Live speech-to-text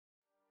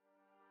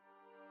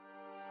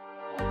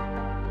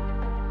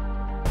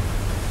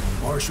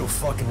martial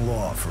fucking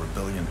law for 1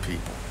 billion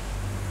people.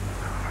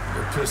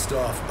 They're pissed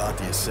off about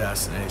the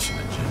assassination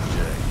of Jim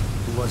Jay.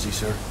 Who was he,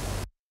 sir?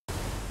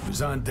 He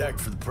was on deck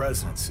for the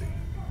presidency.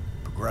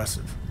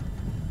 Progressive.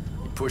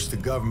 He pushed the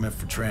government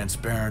for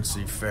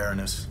transparency,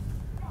 fairness,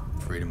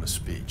 freedom of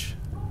speech.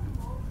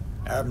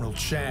 Admiral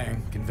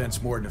Chang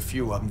convinced more than a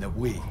few of them that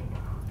we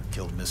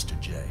killed Mr.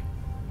 J.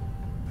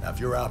 Now, if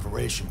your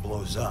operation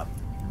blows up,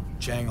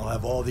 Chang will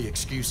have all the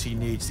excuse he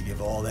needs to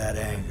give all that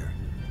anger,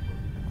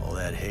 all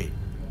that hate,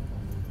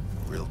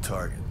 a real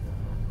target.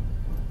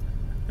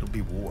 It'll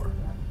be war.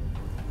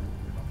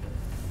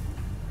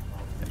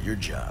 Now, your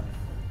job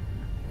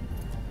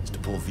is to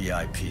pull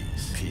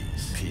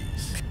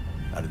VIPs,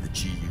 out of the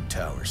GU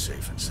tower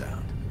safe and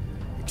sound.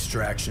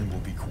 Extraction will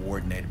be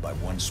coordinated by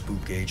one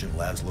spook agent,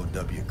 Laszlo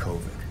W.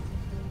 Kovic.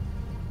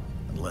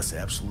 Unless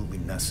absolutely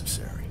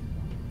necessary,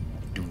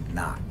 do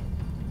not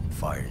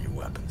fire your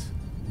weapons.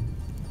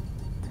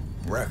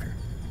 Wrecker.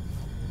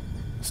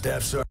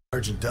 Staff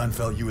Sergeant Dunn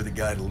felt you were the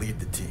guy to lead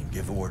the team,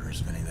 give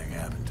orders if anything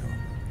happened to him.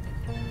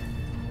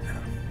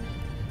 Yeah.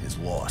 His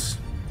loss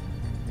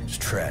is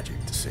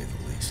tragic, to say the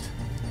least.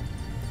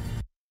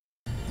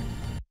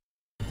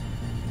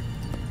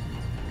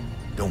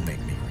 Don't make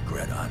me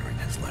regret honoring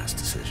his last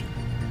decision.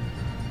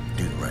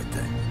 Do the right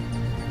thing.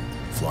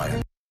 Fly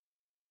under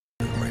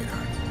the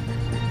radar.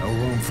 No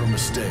room for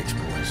mistakes,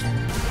 boys.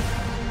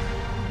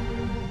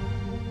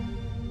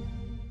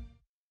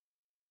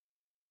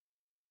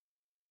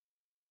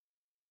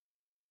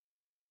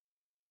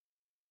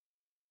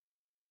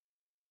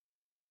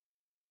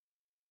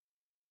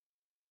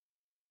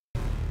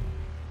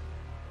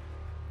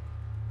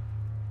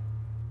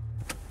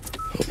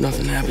 Hope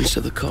nothing happens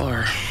to the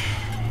car.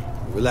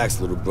 Relax,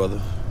 little brother.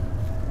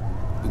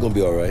 We're gonna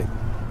be all right.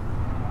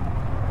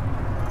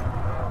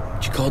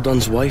 Did you call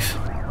Dunn's wife?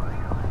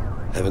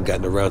 Haven't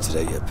gotten around to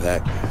that yet,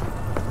 Pac.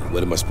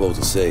 What am I supposed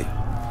to say?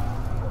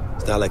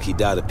 It's not like he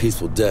died a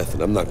peaceful death,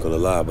 and I'm not gonna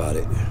lie about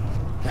it.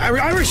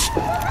 Irish!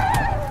 Come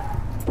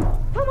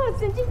on,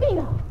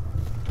 Santino.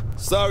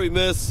 Sorry,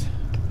 miss.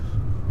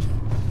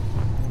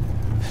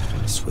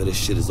 I swear this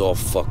shit is all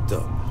fucked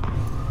up.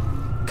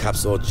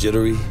 Cops all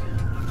jittery.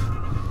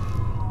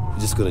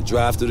 We're just gonna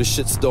drive through the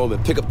shitstorm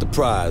and pick up the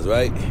prize,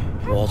 right?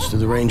 Waltz through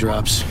the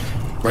raindrops.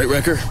 Right,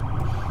 Wrecker?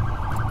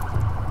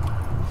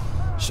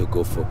 She'll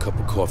go for a cup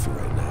of coffee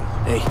right now.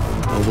 Hey,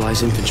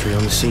 mobilize infantry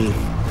on the scene.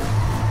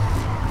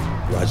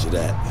 Roger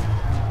that.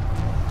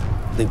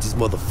 I think these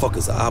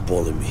motherfuckers are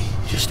eyeballing me.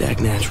 Just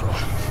act natural.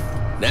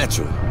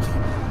 Natural?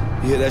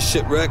 You hear that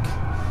shit, Wreck?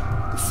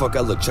 The fuck I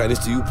look Chinese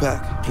to you,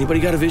 Pac?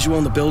 Anybody got a visual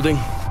on the building?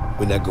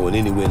 We're not going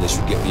anywhere unless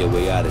you get me a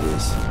way out of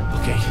this.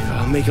 Okay,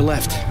 I'll make a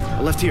left.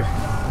 A left here.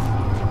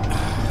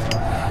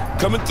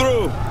 Coming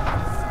through! I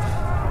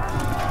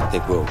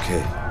think we're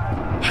okay.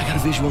 I got a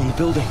visual on the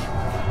building.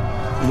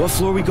 And what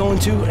floor are we going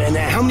to? And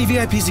how many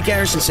VIPs did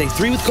Garrison say?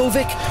 3 with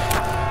Kovic?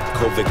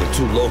 Kovic and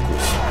 2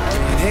 locals.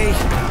 Hey,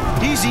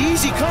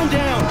 easy, calm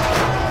down.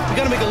 We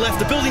gotta make a left.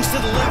 The building's to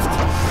the left.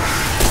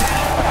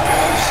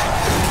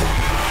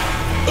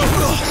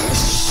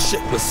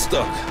 Shit, we're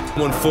stuck.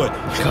 1 foot.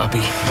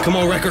 Copy. Come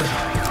on, Wrecker.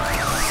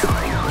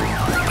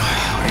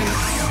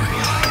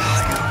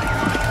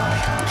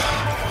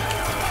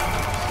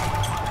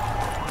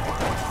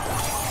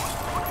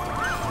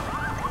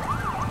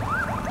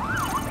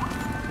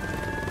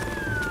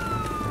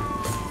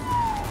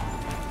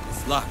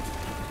 It's locked.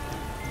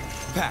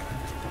 Pac.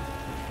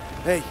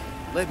 Hey,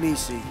 let me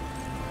see.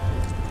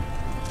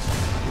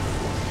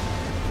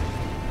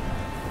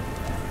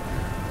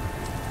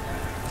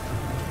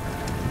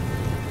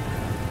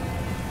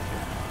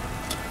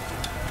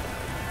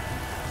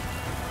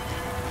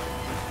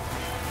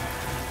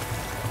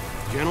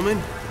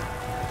 Gentlemen,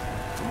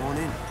 come on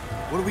in.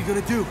 What are we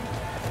gonna do?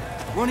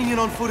 Running in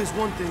on foot is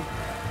one thing.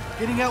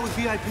 Getting out with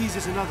VIPs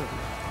is another.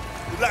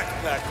 Relax,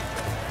 Pac.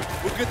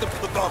 We'll get them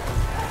to the bunker.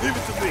 Leave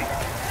it to me.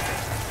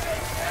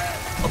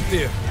 Up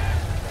there.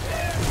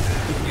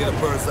 We can get a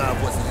bird's eye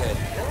of what's ahead.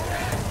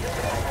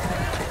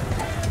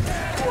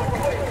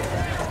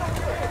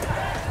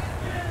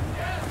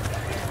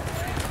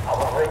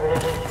 Our great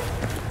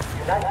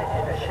united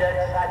in a shared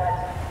sadness.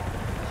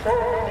 So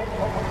many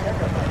people.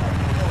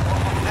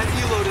 That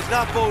helo does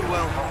not bode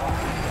well.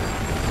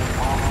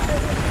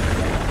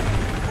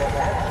 The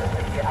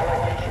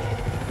allegation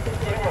is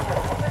they were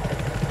complicit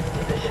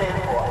in the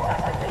shameful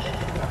assassination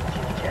of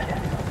Jim Jay.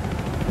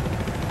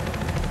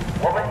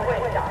 我们为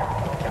党着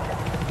想，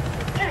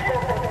鞠躬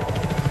奋斗。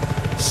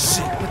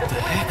 Shit, what the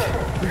heck?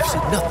 We've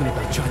said nothing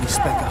about Chinese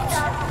spec ops.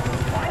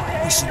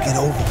 We should get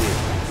over there.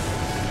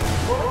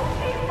 我们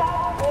西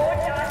方国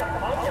家的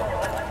朋友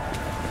们，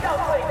要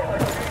为可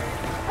知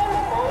共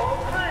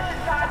谋刺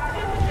杀金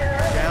姐儿。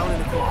 Down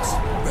and across.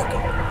 Wrecker,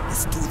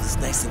 let's do this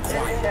nice and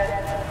今 quiet. 天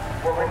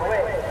我们为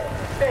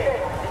被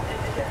攻击金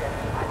姐儿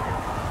而战，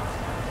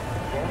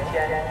明天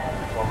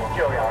我们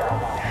就要让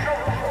凶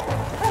手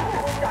付出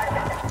代价。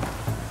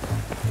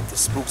 If the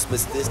spooks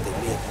miss this, they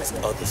may have missed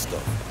other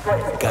stuff. We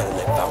gotta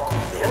let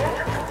Valkyrie live.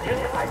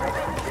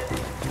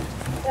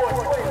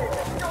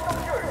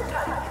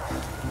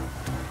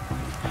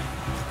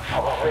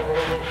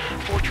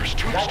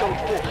 Roof's stone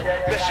full.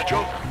 Message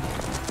over.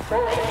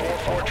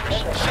 Fortress.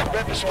 Set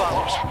rep as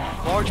follows.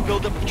 Large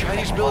buildup of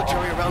Chinese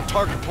military around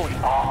target point.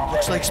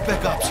 Looks like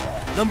spec ops.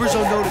 Numbers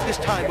unknown at this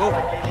time,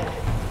 over.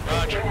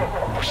 Roger.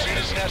 Proceed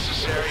as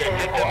necessary and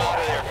get them out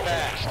of there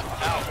fast.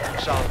 Out.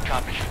 Solid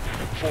copy.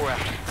 4 out.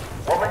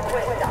 我们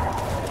退下，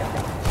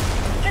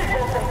这波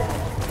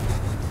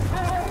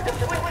攻击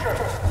的规制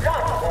让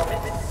我们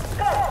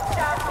更加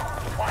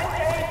团结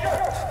一致。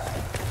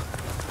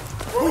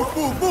Move,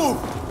 move, move!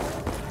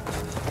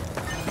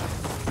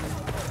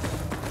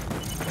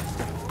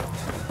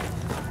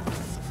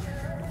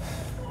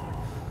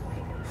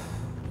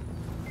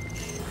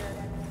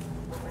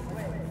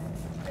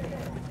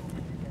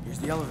 Here's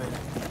the elevator.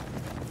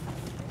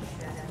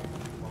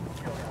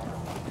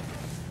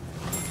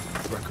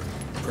 Wrecker,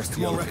 press the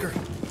Come on, elevator.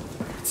 Wrecker.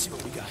 Let's see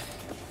what we got.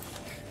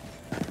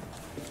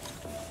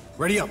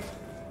 Ready up.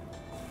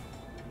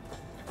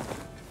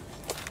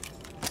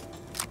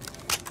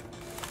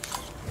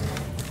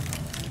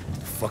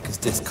 Fuck is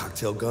this?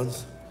 Cocktail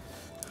guns?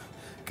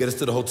 Get us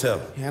to the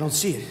hotel. Yeah, I don't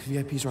see it.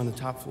 VIPs are on the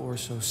top floor,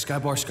 so Sky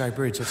Bar, Sky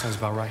Bridge, that sounds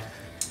about right.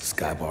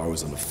 Sky Bar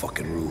was on the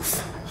fucking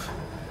roof.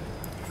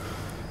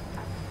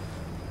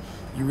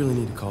 You really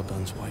need to call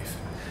Dunn's wife.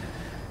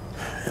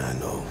 Yeah, I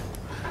know.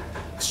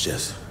 It's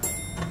just...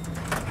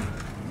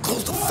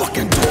 Close the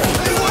fucking door!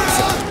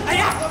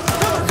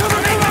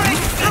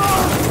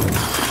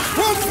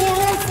 Wrong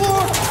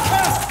floor!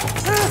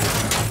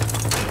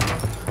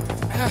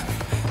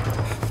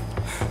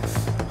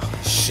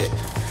 Shit. I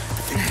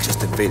think we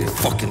just invaded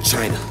fucking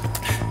China.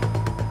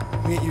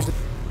 We ain't used it.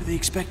 What are they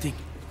expecting?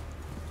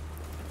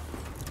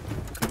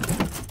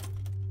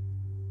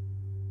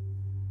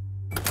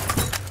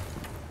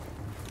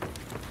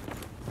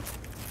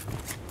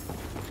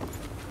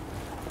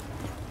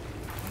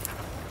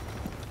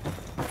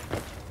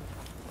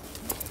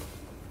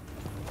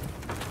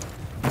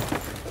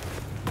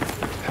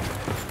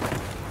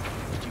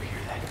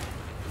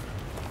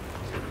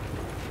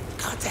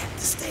 Contact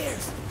the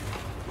stairs.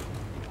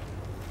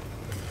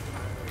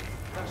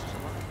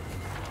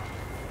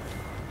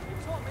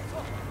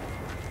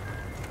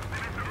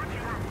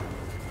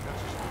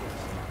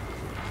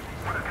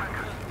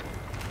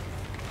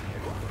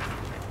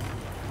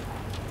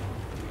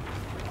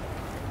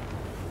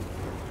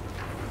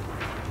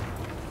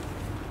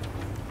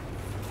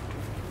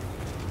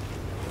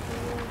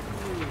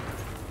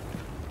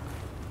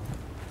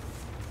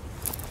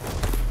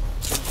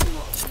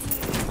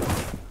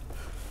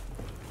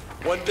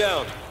 One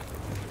down.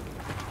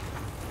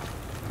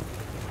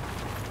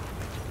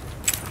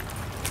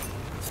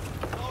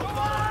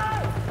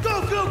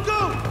 Go, go, go!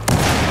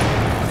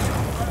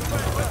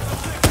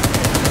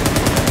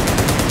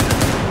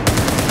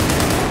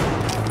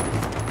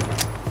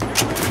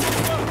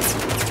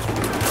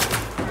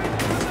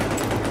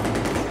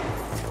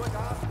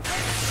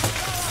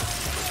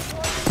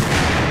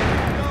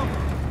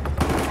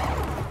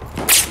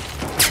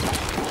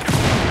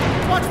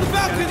 Watch the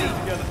balcony!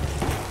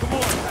 Come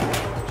on.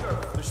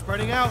 They're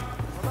spreading out.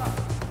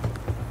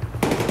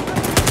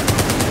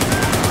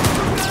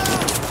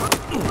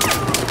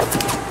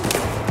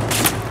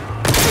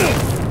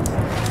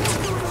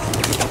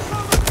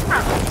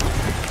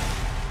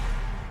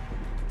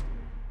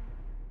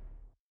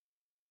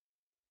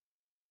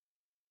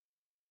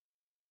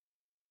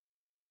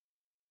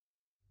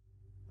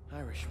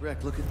 Irish,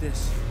 Wreck, look at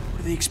this.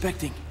 What are they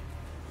expecting?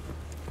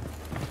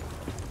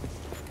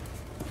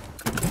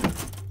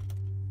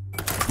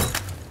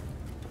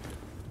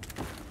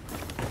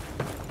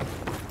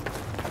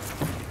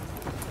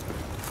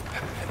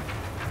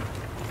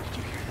 Did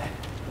you hear that?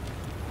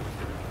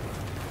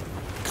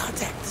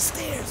 Contact the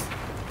stairs.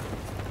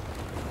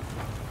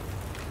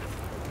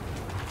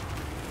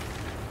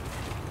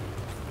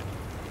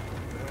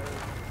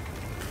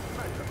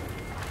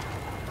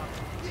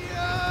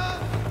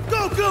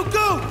 Go, go,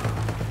 go!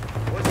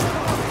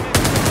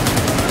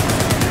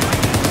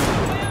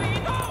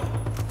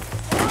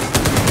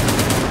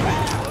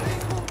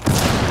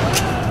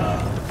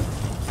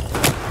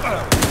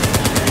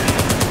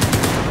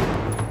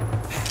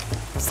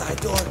 Side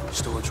door.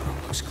 Storage room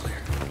looks clear.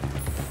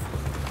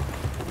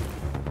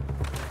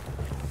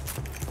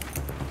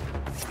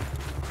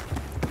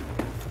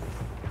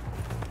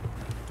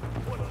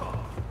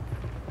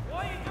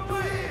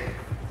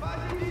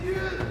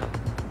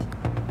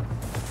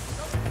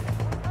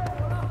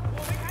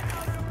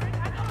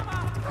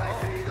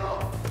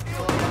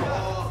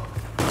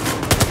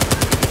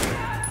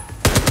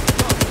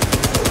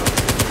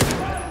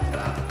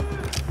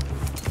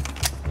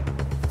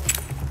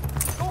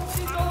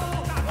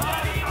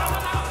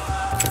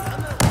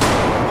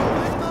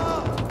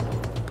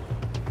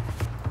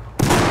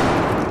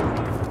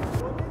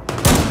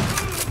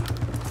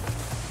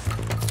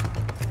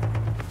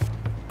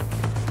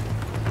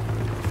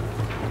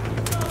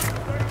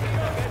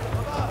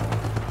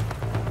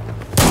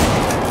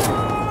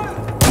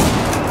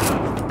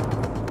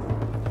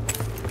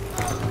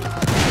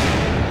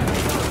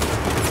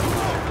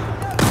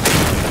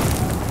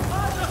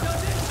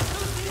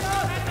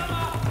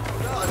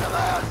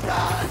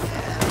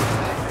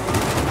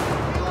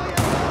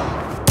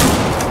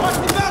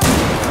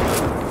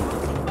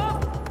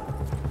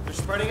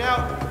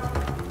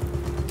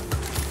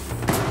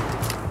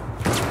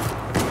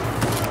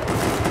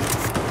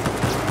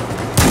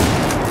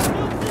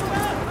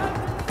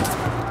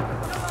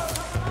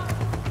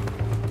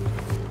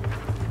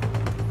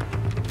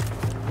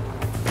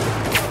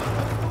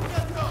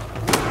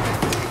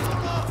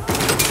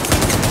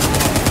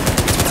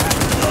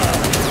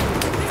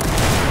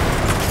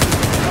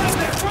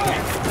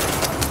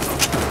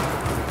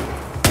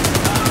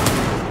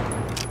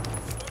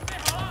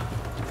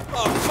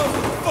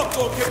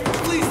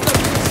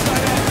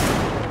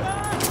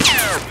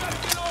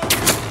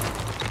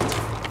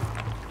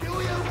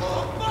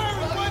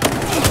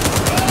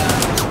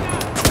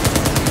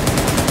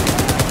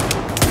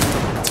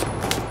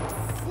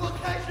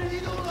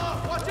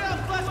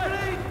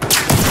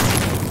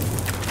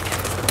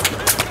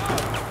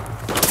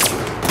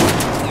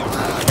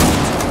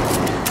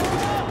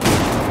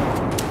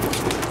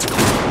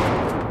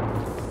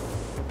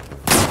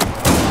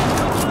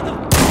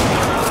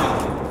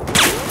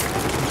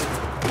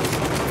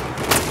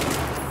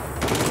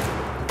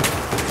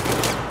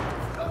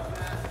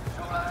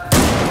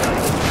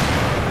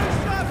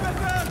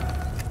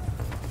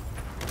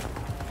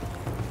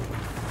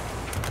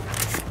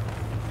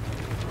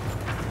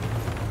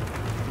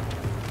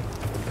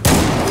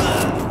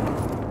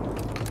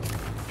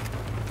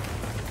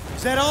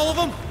 Is that all of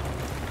them?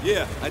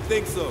 Yeah, I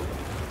think so.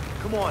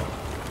 Come on.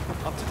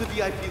 Up to the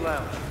VIP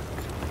lounge.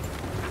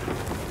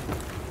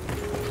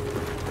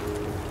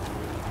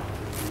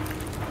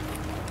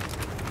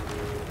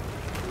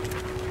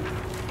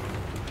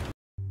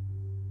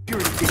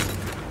 Security team.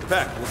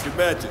 Pac, what's your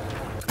magic?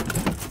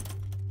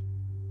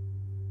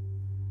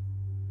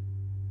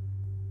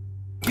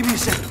 Give me a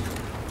second.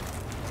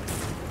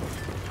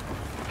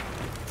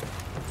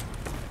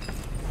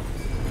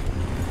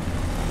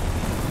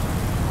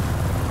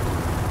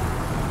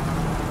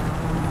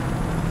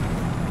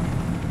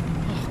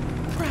 Oh,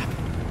 crap.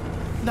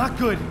 Not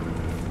good.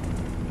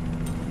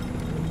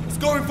 It's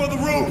going for the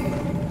roof!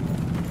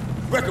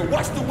 Wrecker,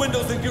 watch the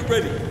windows and get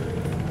ready.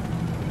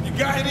 You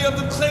got any of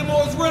them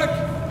claymores,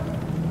 Wreck?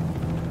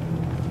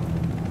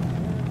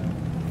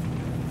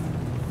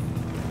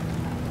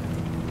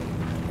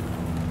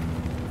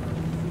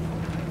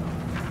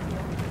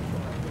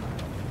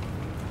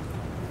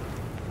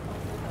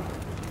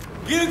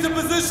 Get into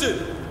position!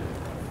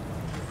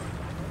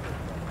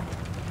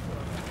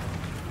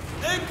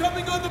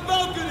 Incoming on the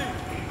balcony!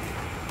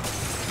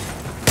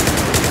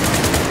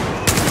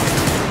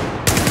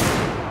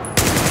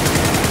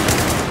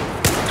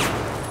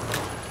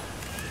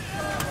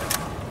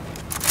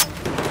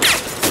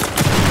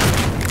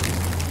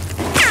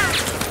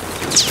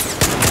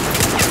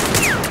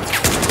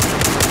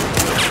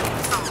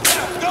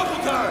 Double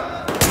time!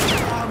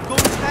 I'm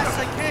going as fast as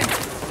I can.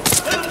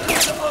 Let them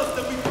come to us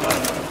that we run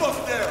the fuck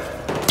there!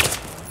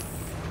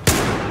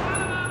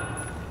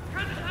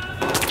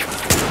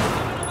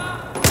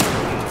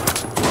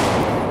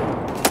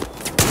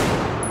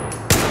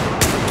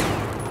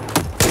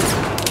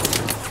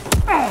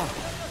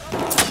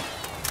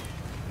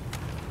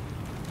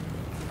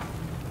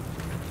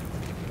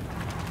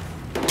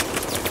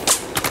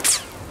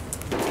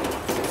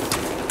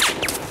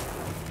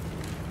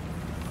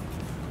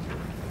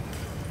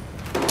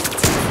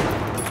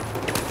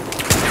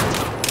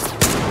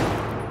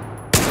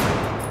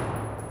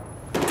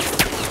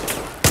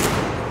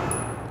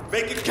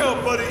 Make it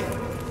count, buddy!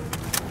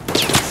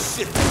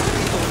 Shit!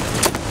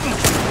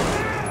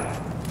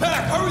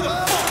 Pac, hurry the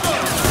fuck up!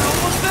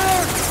 Almost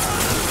there!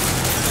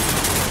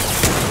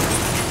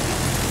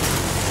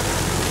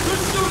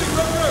 Good shooting,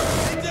 Wrecker!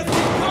 They just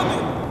keep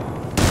coming!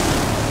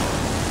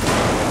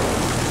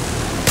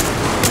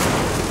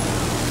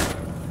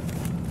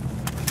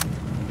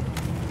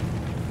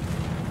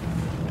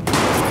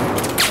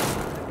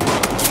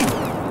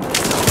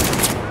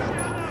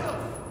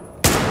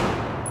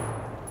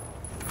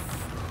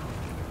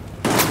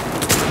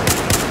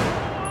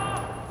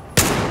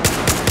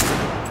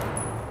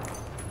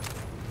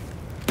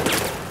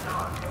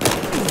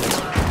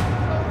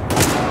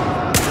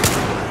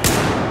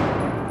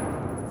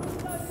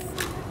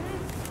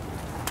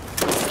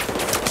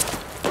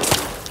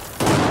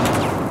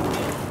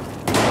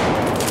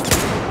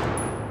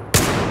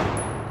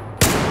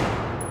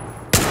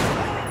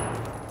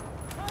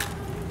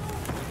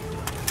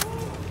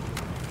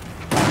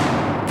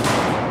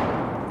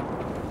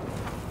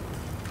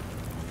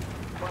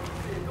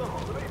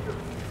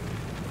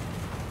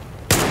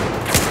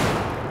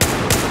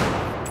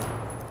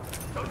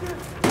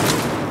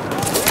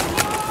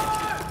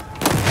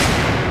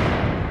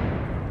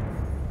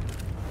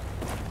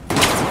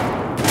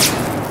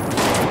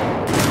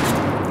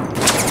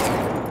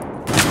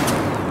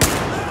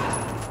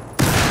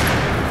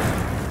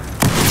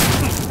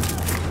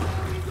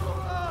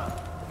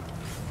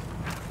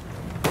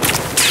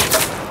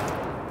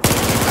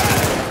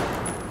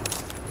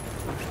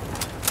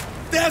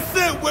 That's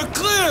it! We're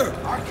clear!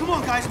 All right, come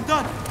on, guys. I'm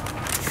done.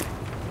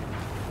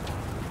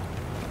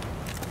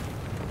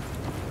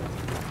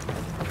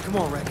 Come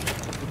on, Rick.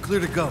 We're clear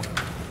to go.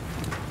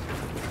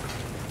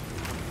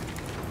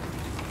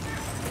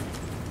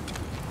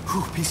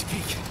 Whew, piece of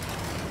cake.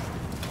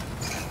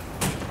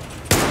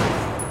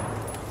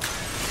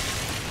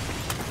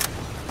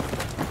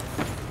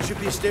 Should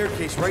be a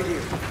staircase right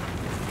here.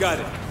 Got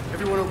it.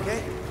 Everyone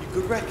okay? You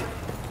good, Rick?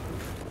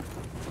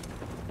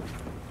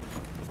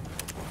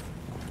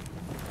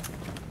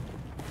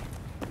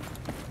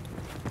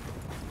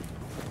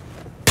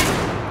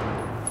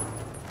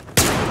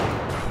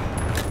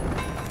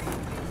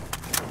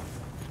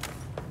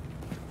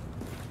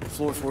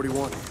 Floor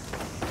 41.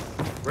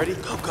 Ready?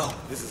 Go, go.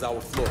 This is our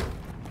floor.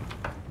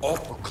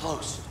 Off or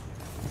close?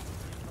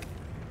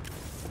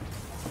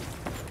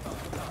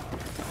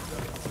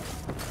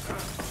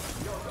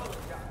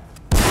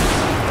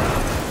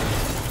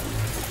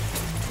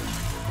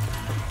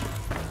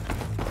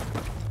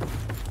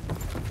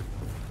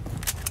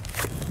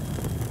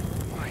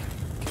 My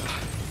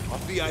God. Our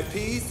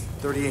VIPs?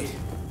 38.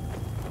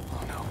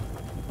 Oh no.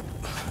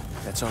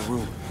 That's our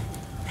room.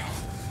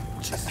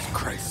 Jesus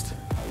Christ.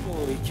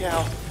 Holy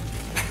cow.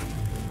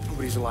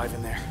 Nobody's alive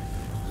in there.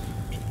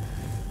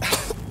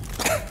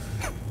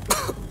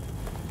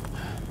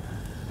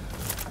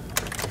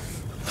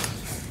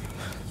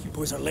 You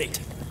boys are late.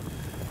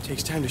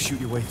 Takes time to shoot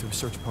your way through a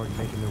search party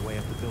making their way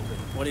up the building.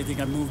 What do you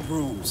think I moved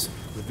rooms?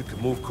 If you can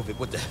move, Kovic,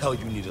 what the hell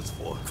you need us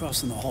for?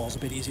 Crossing the hall's a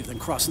bit easier than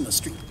crossing the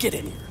street. Get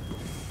in here.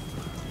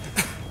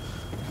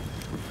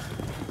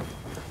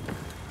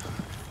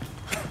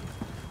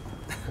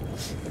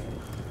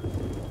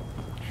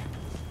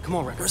 Come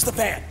on, Rick. Where's the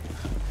van?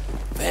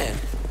 Van?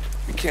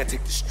 We can't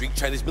take the street.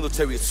 Chinese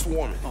military is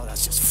swarming. Oh,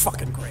 that's just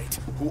fucking great.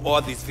 Who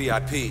are these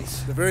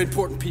VIPs? They're very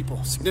important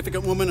people.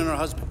 Significant woman and her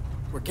husband.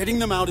 We're getting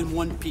them out in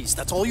one piece.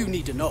 That's all you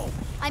need to know.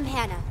 I'm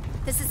Hannah.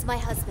 This is my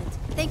husband.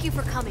 Thank you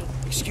for coming.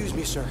 Excuse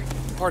me, sir.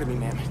 Pardon me,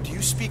 ma'am. Do you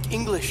speak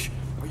English?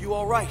 Are you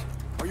all right?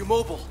 Are you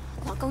mobile?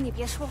 老公，你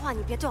别说话，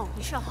你别动，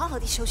你需要好好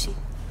地休息。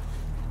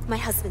My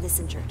husband is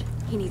injured.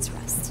 He needs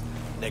rest.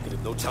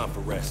 Negative, no time for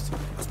rest.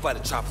 Let's fly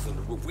the choppers on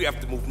the roof. We have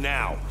to move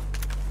now.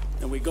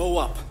 Then we go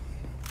up.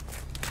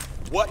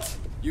 What?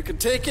 You can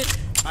take it,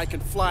 I can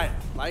fly it.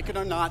 Like it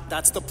or not,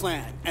 that's the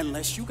plan.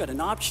 Unless you got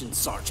an option,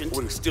 Sergeant. What,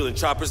 are we stealing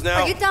choppers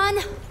now? Are you done?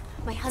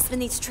 My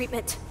husband needs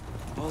treatment.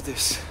 All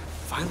this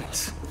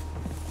violence.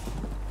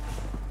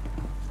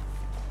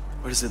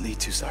 Where does it lead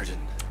to, Sergeant?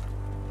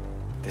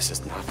 This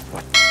is not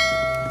what...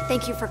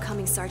 Thank you for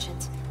coming,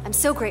 Sergeant. I'm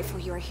so grateful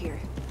you are here.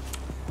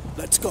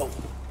 Let's go.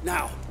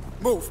 Now.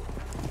 Move.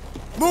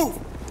 Move!